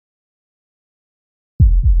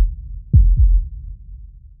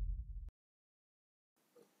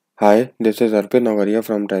Hi, this is Arpit Nagaria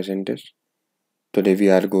from Tricentis. Today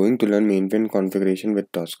we are going to learn mainframe configuration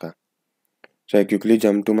with Tosca. So I quickly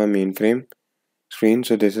jump to my mainframe screen.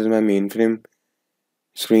 So this is my mainframe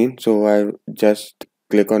screen. So I just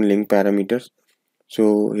click on link parameters.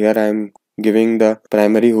 So here I am giving the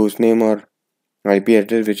primary host name or IP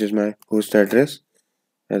address, which is my host address.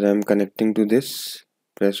 As I am connecting to this,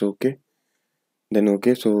 press OK. Then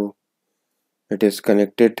OK. So it is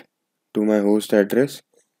connected to my host address,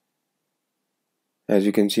 as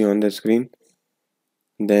you can see on the screen.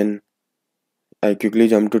 Then I quickly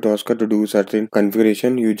jump to Tosca to do certain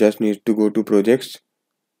configuration. You just need to go to projects,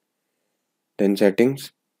 then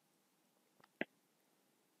settings.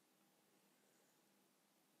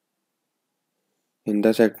 In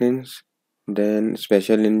the settings, then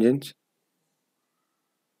special engines.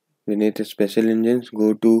 Beneath special engines,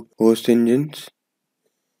 go to host engines.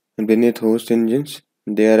 And beneath host engines,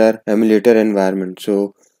 there are emulator environment.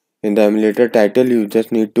 So in the emulator title, you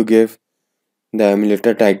just need to give the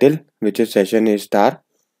emulator title, which is session A star.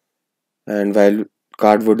 And while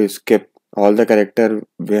card would skip all the character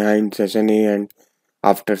behind session A and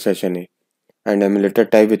after session A. And emulator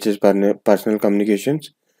type, which is personal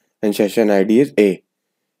communications, and session ID is A.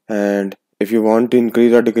 And if you want to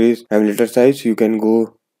increase or decrease emulator size, you can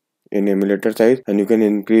go in emulator size and you can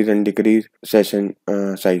increase and decrease session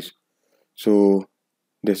size. So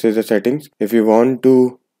this is the settings. If you want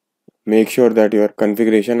to make sure that your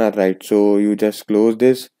configuration are right, so you just close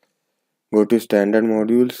this, go to standard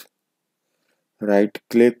modules, right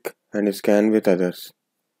click and scan with others.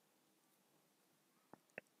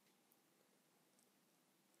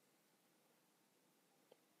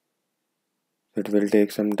 It will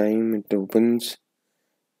take some time. It opens.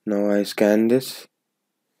 Now I scan this.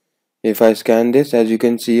 If I scan this, as you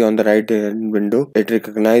can see on the right hand window, it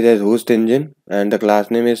recognizes as host engine and the class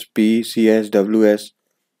name is PCSWS.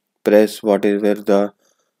 Press whatever the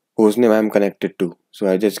host name I am connected to. So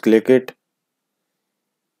I just click it.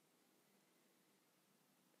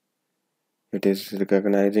 It is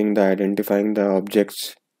recognizing the identifying the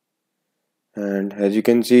objects, and as you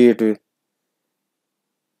can see, it will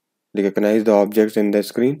recognize the objects in the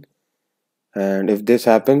screen. And if this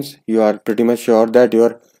happens, you are pretty much sure that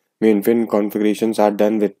your mainframe configurations are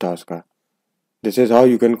done with Tosca. This is how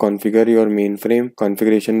you can configure your mainframe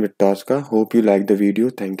configuration with Tosca. Hope you like the video.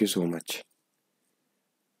 Thank you so much.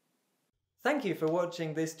 Thank you for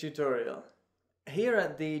watching this tutorial. Here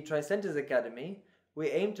at the Tricentis Academy, we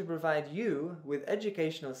aim to provide you with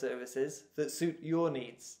educational services that suit your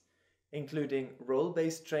needs, including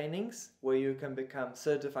role-based trainings where you can become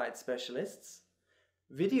certified specialists,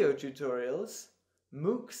 video tutorials,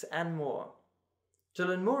 MOOCs and more. To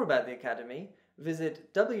learn more about the Academy,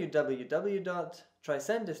 visit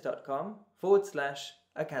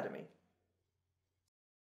www.tricentis.com/academy.